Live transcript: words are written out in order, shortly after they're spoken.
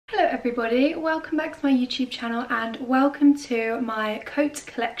everybody, welcome back to my YouTube channel and welcome to my coat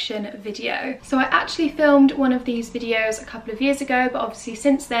collection video. So I actually filmed one of these videos a couple of years ago, but obviously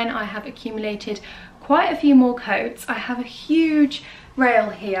since then I have accumulated quite a few more coats. I have a huge rail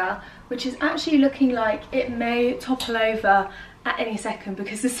here which is actually looking like it may topple over at any second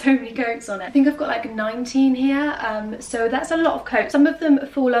because there's so many coats on it. I think I've got like 19 here, so that's a lot of coats. Some of them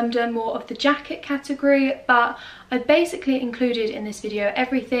fall under more of the jacket category, but I basically included in this video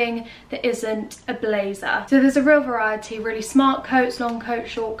everything that isn't a blazer. So there's a real variety, really smart coats, long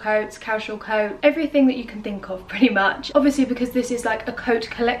coats, short coats, casual coat, everything that you can think of pretty much. Obviously because this is like a coat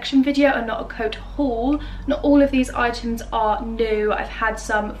collection video and not a coat haul, not all of these items are new. I've had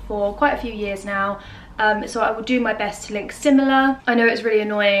some for quite a few years now. So I will do my best to link similar. I know it's really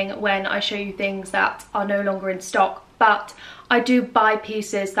annoying when I show you things that are no longer in stock, but I do buy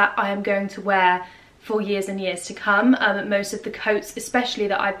pieces that I am going to wear for years and years to come. Most of the coats especially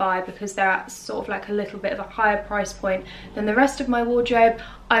that I buy, because they're at sort of like a little bit of a higher price point than the rest of my wardrobe,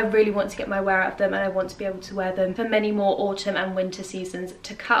 I really want to get my wear out of them and I want to be able to wear them for many more autumn and winter seasons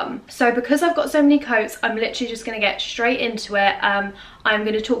to come. So because I've got so many coats, I'm literally just going to get straight into it. I'm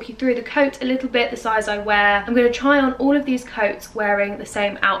going to talk you through the coat a little bit, the size I wear. I'm going to try on all of these coats wearing the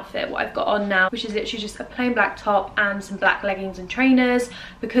same outfit, what I've got on now, which is literally just a plain black top and some black leggings and trainers,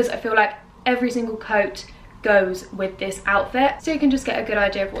 because I feel like every single coat goes with this outfit, so you can just get a good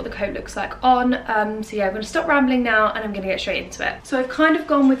idea of what the coat looks like on. So yeah, I'm going to stop rambling now and I'm going to get straight into it. So I've kind of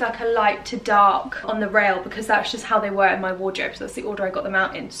gone with like a light to dark on the rail because that's just how they were in my wardrobe, so that's the order I got them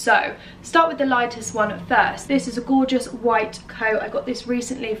out in. So start with the lightest one first. This is a gorgeous white coat. I got this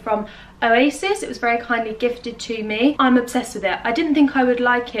recently from Oasis. It was very kindly gifted to me. I'm obsessed with it. I didn't think I would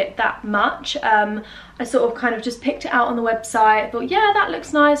like it that much. I sort of kind of just picked it out on the website. I thought, yeah, that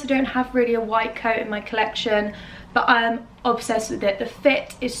looks nice. I don't have really a white coat in my collection, but I'm obsessed with it. The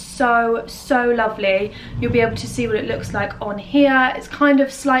fit is so lovely. You'll be able to see what it looks like on here. It's kind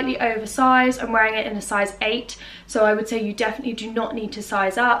of slightly oversized. I'm wearing it in a size 8, so I would say you definitely do not need to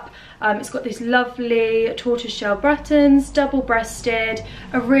size up. It's got these lovely tortoiseshell buttons, double-breasted,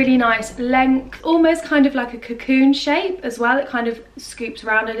 a really nice length, almost kind of like a cocoon shape as well. It kind of scoops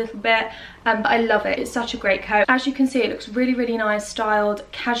around a little bit, but I love it. It's such a great coat. As you can see, it looks really nice, styled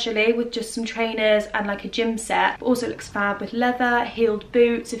casually with just some trainers and like a gym set. But also looks fab with leather, heeled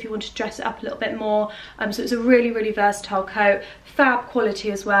boots if you want to dress it up a little bit more. So it's a really versatile coat, fab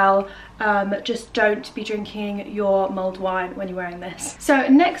quality as well. Just don't be drinking your mulled wine when you're wearing this. So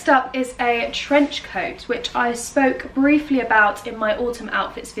next up is a trench coat, which I spoke briefly about in my autumn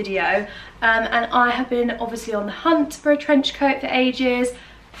outfits video, and I have been obviously on the hunt for a trench coat for ages.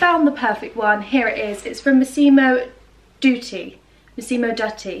 Found the perfect one. Here it is. It's from Massimo Dutti.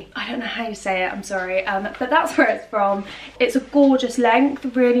 I don't know how you say it, I'm sorry, but that's where it's from. It's a gorgeous length,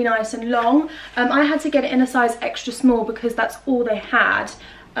 really nice and long. I had to get it in a size extra small because that's all they had,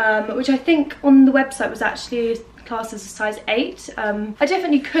 which I think on the website was actually classed as a size 8. I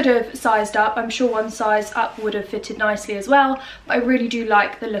definitely could have sized up. I'm sure one size up would have fitted nicely as well, but I really do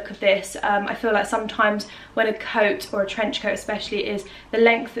like the look of this. I feel like sometimes when a coat, or a trench coat especially, is the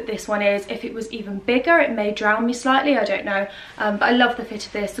length that this one is, if it was even bigger it may drown me slightly, I don't know, but I love the fit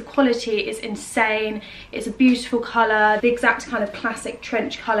of this. The quality is insane. It's a beautiful colour, the exact kind of classic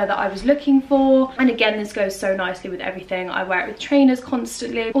trench colour that I was looking for, and again this goes so nicely with everything. I wear it with trainers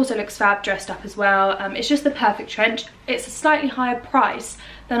constantly. Also looks fab dressed up as well. It's just the perfect trench. It's a slightly higher price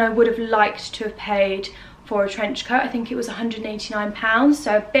than I would have liked to have paid for a trench coat. I think it was £189,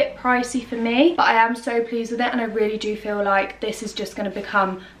 so a bit pricey for me, but I am so pleased with it, and I really do feel like this is just going to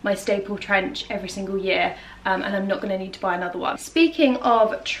become my staple trench every single year, and I'm not going to need to buy another one. Speaking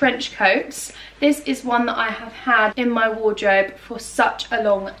of trench coats, this is one that I have had in my wardrobe for such a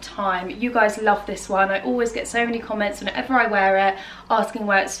long time. You guys love this one. I always get so many comments whenever I wear it asking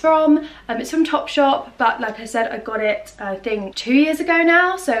where it's from. It's from Topshop, but like I said, I got it I think 2 years ago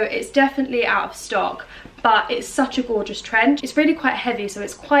now, so it's definitely out of stock. But it's such a gorgeous trench. It's really quite heavy, so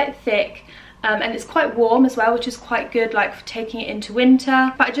it's quite thick, and it's quite warm as well, which is quite good like for taking it into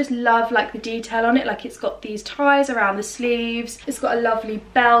winter. But I just love like the detail on it. Like it's got these ties around the sleeves, it's got a lovely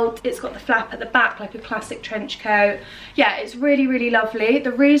belt, it's got the flap at the back like a classic trench coat. Yeah, it's really lovely.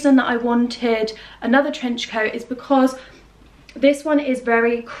 The reason that I wanted another trench coat is because this one is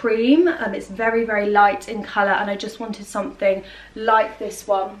very cream, it's very light in colour, and I just wanted something like this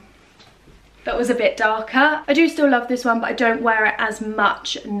one that was a bit darker. I do still love this one, but I don't wear it as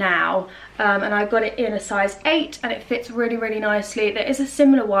much now. And I got it in a size 8 and it fits really, really nicely. There is a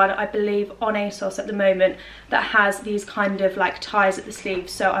similar one, I believe, on ASOS at the moment that has these kind of like ties at the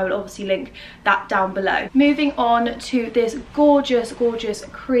sleeves, so I will obviously link that down below. Moving on to this gorgeous, gorgeous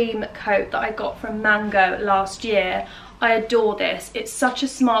cream coat that I got from Mango last year. I adore this. It's such a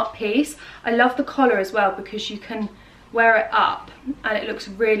smart piece. I love the collar as well because you can wear it up and it looks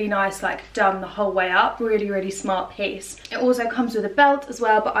really nice, like done the whole way up. Really, really smart piece. It also comes with a belt as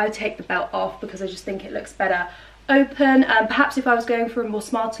well, but I take the belt off because I just think it looks better open. Perhaps if I was going for a more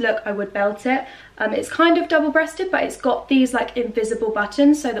smarter look, I would belt it. It's kind of double-breasted, but it's got these like invisible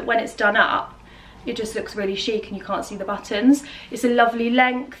buttons so that when it's done up, it just looks really chic and you can't see the buttons. It's a lovely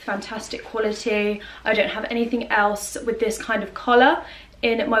length, fantastic quality. I don't have anything else with this kind of collar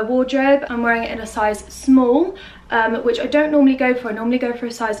in my wardrobe. I'm wearing it in a size small, which I don't normally go for. I normally go for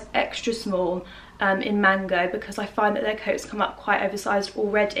a size extra small in Mango because I find that their coats come up quite oversized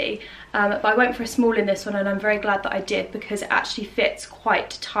already. But I went for a small in this one and I'm very glad that I did because it actually fits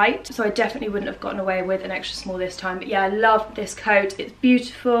quite tight. So I definitely wouldn't have gotten away with an extra small this time. But yeah, I love this coat. It's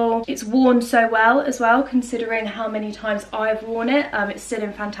beautiful. It's worn so well as well, considering how many times I've worn it. It's still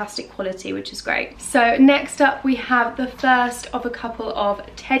in fantastic quality, which is great. So next up we have the first of a couple of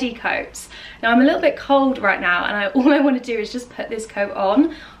teddy coats. Now I'm a little bit cold right now and all I want to do is just put this coat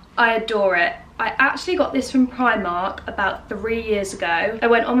on. I adore it. I actually got this from Primark about 3 years ago. I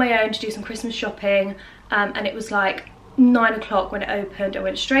went on my own to do some Christmas shopping and it was like 9 o'clock when it opened. I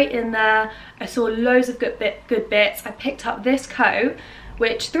went straight in there. I saw loads of good bits. I picked up this coat,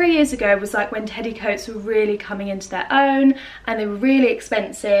 which 3 years ago was like when teddy coats were really coming into their own and they were really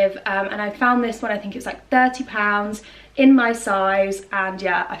expensive. And I found this one, I think it was like £30 in my size, and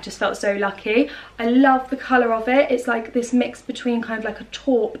yeah, I just felt so lucky. I love the colour of it. It's like this mix between kind of like a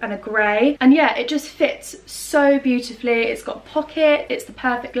taupe and a grey, and yeah, it just fits so beautifully. It's got a pocket, it's the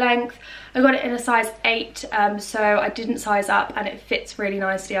perfect length. I got it in a size 8, so I didn't size up and it fits really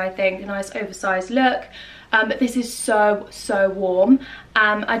nicely, I think. A nice oversized look. But this is so warm.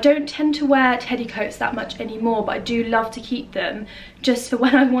 I don't tend to wear teddy coats that much anymore, but I do love to keep them just for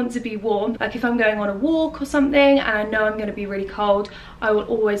when I want to be warm. Like if I'm going on a walk or something and I know I'm going to be really cold, I will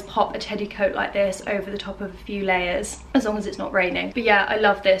always pop a teddy coat like this over the top of a few layers, as long as it's not raining. But yeah, I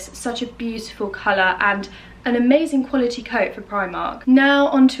love this. Such a beautiful colour and an amazing quality coat for Primark. Now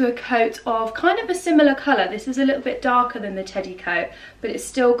onto a coat of kind of a similar colour. This is a little bit darker than the teddy coat, but it's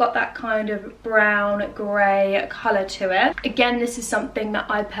still got that kind of brown grey colour to it. Again, this is something that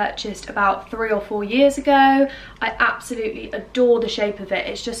I purchased about 3 or 4 years ago. I absolutely adore the shape of it.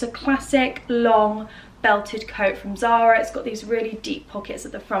 It's just a classic long belted coat from Zara. It's got these really deep pockets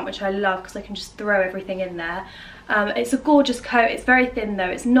at the front, which I love because I can just throw everything in there. It's a gorgeous coat. It's very thin though,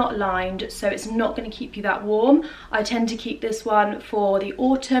 it's not lined, so it's not going to keep you that warm. I tend to keep this one for the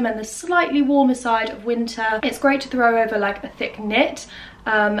autumn and the slightly warmer side of winter. It's great to throw over like a thick knit,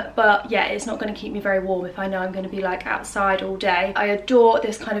 but yeah, it's not going to keep me very warm if I know I'm going to be like outside all day. I adore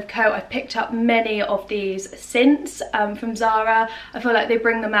this kind of coat. I've picked up many of these since from Zara. I feel like they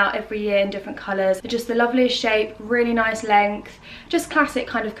bring them out every year in different colours. They're just the loveliest shape, really nice length, just classic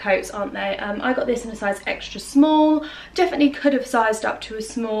kind of coats, aren't they? I got this in a size extra small. Definitely could have sized up to a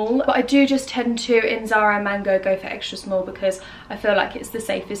small, but I do just tend to, in Zara and Mango, go for extra small because I feel like it's the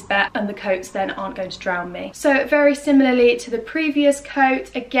safest bet and the coats then aren't going to drown me. So very similarly to the previous coat,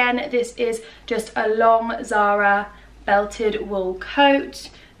 again, this is just a long Zara belted wool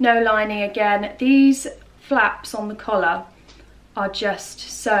coat, no lining again. These flaps on the collar are just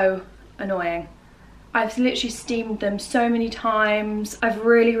so annoying. I've literally steamed them so many times. I've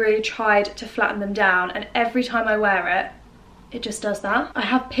really tried to flatten them down, and every time I wear it, it just does that. I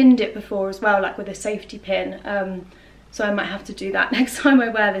have pinned it before as well, like with a safety pin, so I might have to do that next time I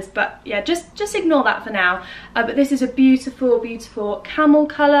wear this, but yeah, just ignore that for now. But this is a beautiful camel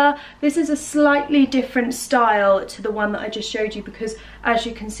colour. This is a slightly different style to the one that I just showed you because, as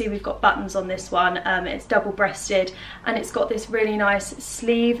you can see, we've got buttons on this one. It's double-breasted and it's got this really nice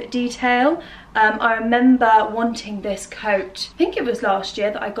sleeve detail. I remember wanting this coat, I think it was last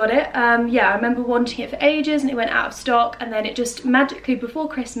year that I got it. Yeah, I remember wanting it for ages and it went out of stock, and then it just magically before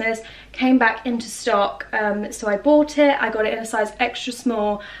Christmas came back into stock. So I bought it. I got it in a size extra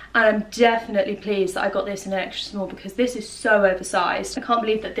small, and I'm definitely pleased that I got this in an extra small because this is so oversized. I can't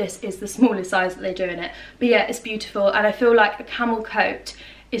believe that this is the smallest size that they do in it. But yeah, it's beautiful, and I feel like a camel coat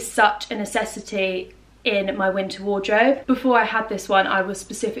is such a necessity in my winter wardrobe. Before I had this one, I was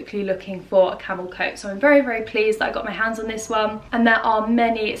specifically looking for a camel coat, so I'm very, very pleased that I got my hands on this one. And there are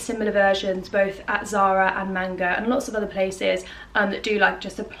many similar versions both at Zara and Mango and lots of other places that do like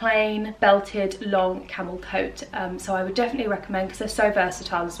just a plain belted long camel coat, so I would definitely recommend because they're so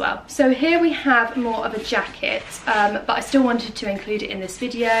versatile as well. So here we have more of a jacket, but I still wanted to include it in this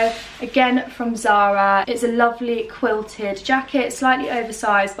video. Again from Zara. It's a lovely quilted jacket, slightly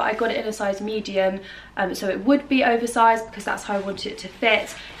oversized, but I got it in a size medium, so it would be oversized because that's how I wanted it to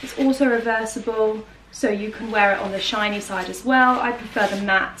fit. It's also reversible, so you can wear it on the shiny side as well. I prefer the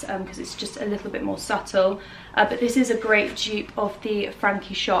matte because it's just a little bit more subtle, but this is a great dupe of the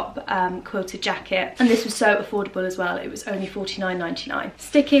Frankie Shop quilted jacket, and this was so affordable as well. It was only $49.99.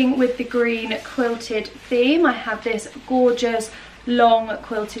 Sticking with the green quilted theme, I have this gorgeous long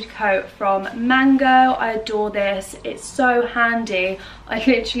quilted coat from Mango. I adore this. It's so handy. I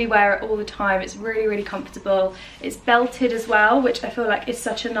literally wear it all the time. It's really, really comfortable. It's belted as well, which I feel like is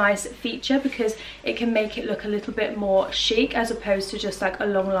such a nice feature because it can make it look a little bit more chic as opposed to just like a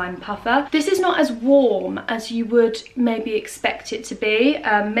long line puffer. This is not as warm as you would maybe expect it to be.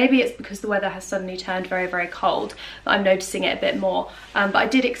 Maybe it's because the weather has suddenly turned very, very cold that I'm noticing it a bit more. But I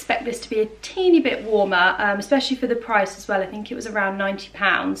did expect this to be a teeny bit warmer, especially for the price as well. I think it was around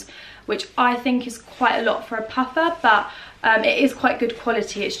 £90, which I think is quite a lot for a puffer, but it is quite good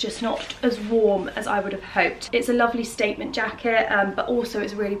quality. It's just not as warm as I would have hoped. It's a lovely statement jacket, but also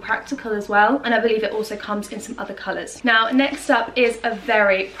it's really practical as well, and I believe it also comes in some other colours. Now next up is a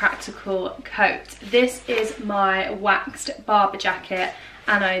very practical coat. This is my waxed Babour jacket,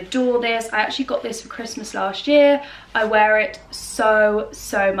 and I adore this. I actually got this for Christmas last year. I wear it so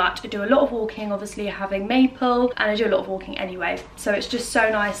much. I do a lot of walking, obviously having maple, and I do a lot of walking anyway, so it's just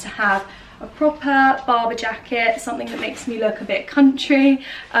so nice to have a proper Babour jacket, something that makes me look a bit country,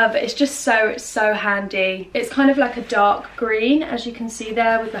 but it's just so handy. It's kind of like a dark green, as you can see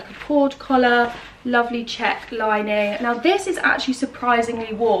there, with like a cord collar, lovely check lining. Now this is actually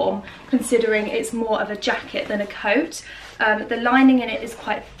surprisingly warm considering it's more of a jacket than a coat. The lining in it is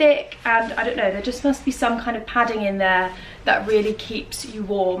quite thick, and I don't know, there just must be some kind of padding in there that really keeps you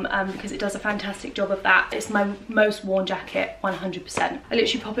warm, because it does a fantastic job of that. It's my most worn jacket, 100%. I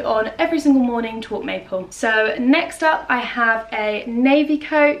literally pop it on every single morning to walk maple. So next up I have a navy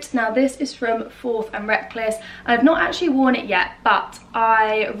coat. Now this is from Forth and Reckless. I've not actually worn it yet, but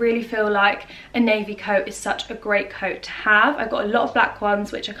I really feel like a navy coat is such a great coat to have. I've got a lot of black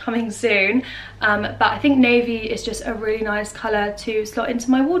ones which are coming soon, but I think navy is just a really nice colour to slot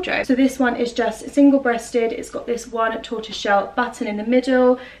into my wardrobe. So this one is just single-breasted. It's got this one tortoiseshell button in the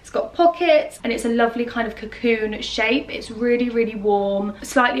middle. It's got pockets, and it's a lovely kind of cocoon shape. It's really, really warm,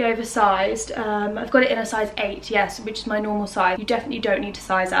 slightly oversized. I've got it in a size 8, yes, which is my normal size. You definitely don't need to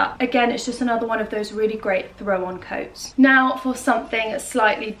size up. Again, it's just another one of those really great throw-on coats. Now for something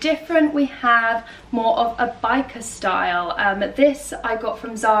slightly different, we have more of a biker style. This I got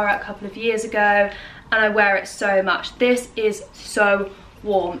from Zara a couple of years ago, and I wear it so much. This is so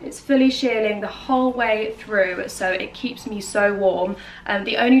warm. It's fully shearling the whole way through, so it keeps me so warm.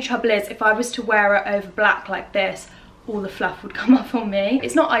 The only trouble is if I was to wear it over black like this, all the fluff would come off on me.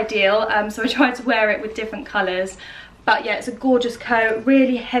 It's not ideal, so I try to wear it with different colours. But yeah, it's a gorgeous coat,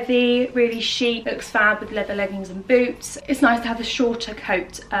 really heavy, really chic, looks fab with leather leggings and boots. It's nice to have a shorter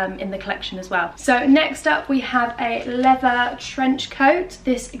coat in the collection as well. So next up we have a leather trench coat.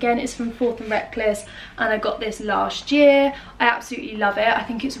 This again is from Forth and Reckless, and I got this last year. I absolutely love it. I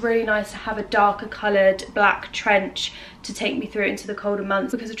think it's really nice to have a darker coloured black trench to take me through into the colder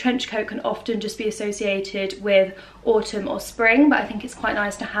months, because a trench coat can often just be associated with autumn or spring, but I think it's quite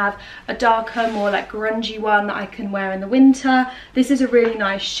nice to have a darker, more like grungy one that I can wear in the winter. This is a really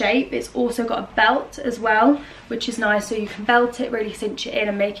nice shape. It's also got a belt as well, which is nice, so you can belt it, really cinch it in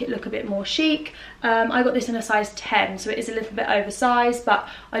and make it look a bit more chic. I got this in a size 10, so it is a little bit oversized, but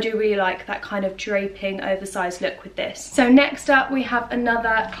I do really like that kind of draping oversized look with this. So next up we have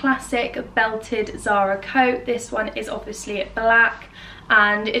another classic belted Zara coat. This one is obviously black,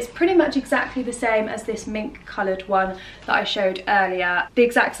 and it's pretty much exactly the same as this mink coloured one that I showed earlier. The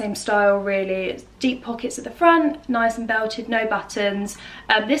exact same style really. It's deep pockets at the front, nice and belted, no buttons.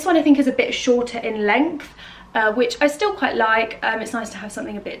 This one I think is a bit shorter in length, which I still quite like. It's nice to have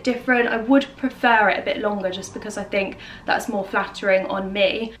something a bit different. I would prefer it a bit longer just because I think that's more flattering on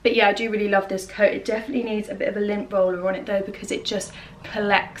me. But yeah, I do really love this coat. It definitely needs a bit of a lint roller on it though, because it just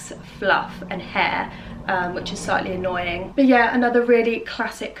collects fluff and hair, which is slightly annoying. But yeah, another really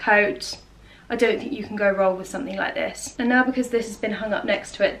classic coat. I don't think you can go wrong with something like this. And now because this has been hung up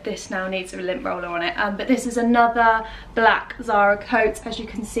next to it, this now needs a lint roller on it. But this is another black Zara coat. As you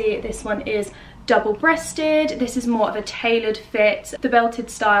can see, this one is double-breasted. This is more of a tailored fit. The belted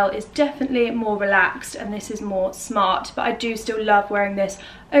style is definitely more relaxed and this is more smart, but I do still love wearing this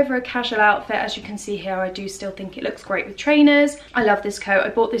over a casual outfit. As you can see here, I do still think it looks great with trainers. I love this coat. I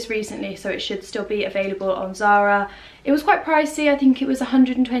bought this recently, so it should still be available on Zara. It was quite pricey. I think it was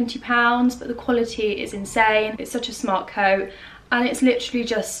 £120, but the quality is insane. It's such a smart coat and it's literally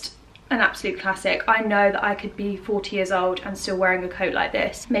just an absolute classic. I know that I could be 40 years old and still wearing a coat like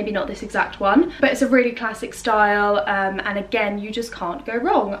this. Maybe not this exact one, but it's a really classic style, and again, you just can't go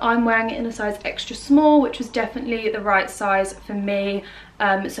wrong. I'm wearing it in a size extra small, which was definitely the right size for me.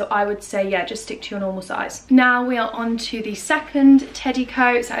 So I would say, yeah, just stick to your normal size. Now we are on to the second teddy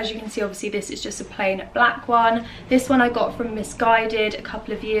coat. So as you can see, obviously this is just a plain black one. This one I got from Misguided a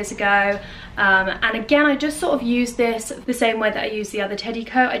couple of years ago. And again, I just sort of use this the same way that I use the other teddy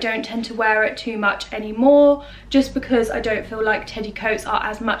coat. I don't tend to wear it too much anymore, just because I don't feel like teddy coats are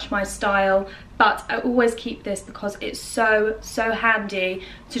as much my style. But I always keep this because it's so handy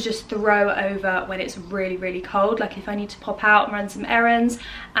to just throw over when it's really, really cold. Like if I need to pop out and run some errands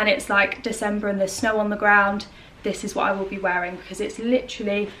and it's like December and there's snow on the ground, this is what I will be wearing because it's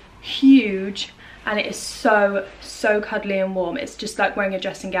literally huge and it is so cuddly and warm. It's just like wearing a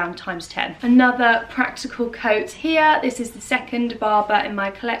dressing gown times 10. Another practical coat here. This is the second Babour in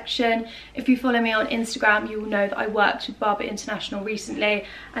my collection. If you follow me on Instagram, you will know that I worked with Babour International recently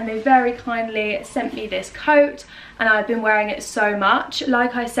and they very kindly sent me this coat and I've been wearing it so much.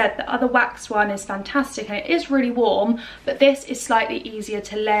 Like I said, the other waxed one is fantastic and it is really warm, but this is slightly easier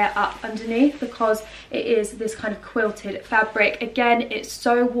to layer up underneath because it is this kind of quilted fabric. Again, it's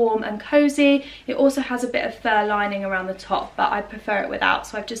so warm and cozy. It also has a bit of fur lining around the top, but I prefer it without,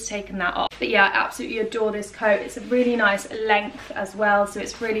 so I've just taken that off. But yeah, I absolutely adore this coat. It's a really nice length as well, so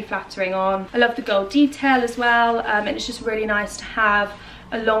it's really flattering on. I love the gold detail as well, and it's just really nice to have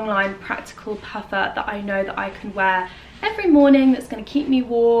a long line practical puffer that I know that I can wear every morning that's going to keep me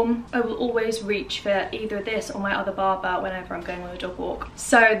warm. I will always reach for either this or my other Babour whenever I'm going on a dog walk.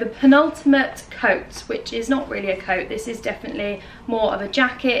 So the penultimate coat, which is not really a coat, this is definitely more of a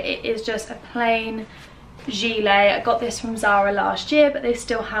jacket. It is just a plain gilet. I got this from Zara last year, but they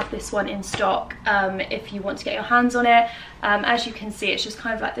still have this one in stock if you want to get your hands on it. As you can see, it's just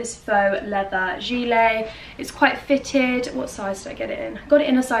kind of like this faux leather gilet. It's quite fitted. What size did I get it in? I got it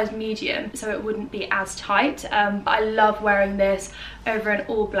in a size medium, so it wouldn't be as tight, but I love wearing this over an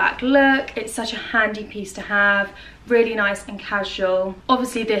all black look. It's such a handy piece to have, really nice and casual.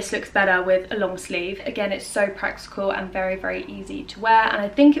 Obviously this looks better with a long sleeve. Again, it's so practical and very easy to wear, and I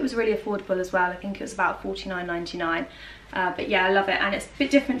think it was really affordable as well. I think it was about $49.99. But yeah, I love it, and it's a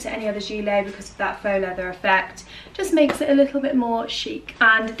bit different to any other gilet because of that faux leather effect. Just makes it a little bit more chic.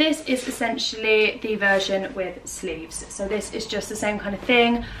 And this is essentially the version with sleeves. So this is just the same kind of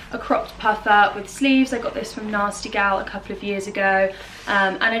thing, a cropped puffer with sleeves. I got this from Nasty Gal a couple of years ago,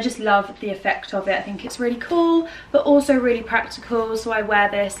 and I just love the effect of it. I think it's really cool, but also really practical. So I wear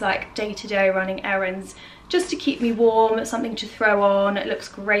this like day-to-day running errands, just to keep me warm, something to throw on. It looks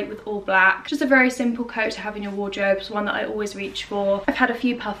great with all black. Just a very simple coat to have in your wardrobe. It's one that I always reach for. I've had a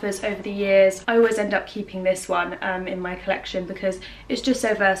few puffers over the years. I always end up keeping this one in my collection because it's just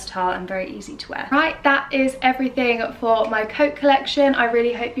so versatile and very easy to wear. Right, that is everything for my coat collection. I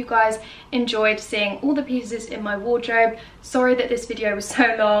really hope you guys enjoyed seeing all the pieces in my wardrobe. Sorry that this video was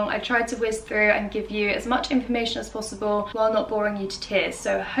so long. I tried to whiz through and give you as much information as possible while not boring you to tears.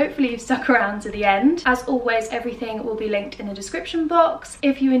 So hopefully you've stuck around to the end. As always, everything will be linked in the description box.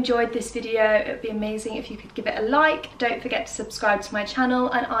 If you enjoyed this video, it would be amazing if you could give it a like. Don't forget to subscribe to my channel,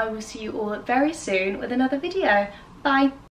 and I will see you all very soon with another video. Bye!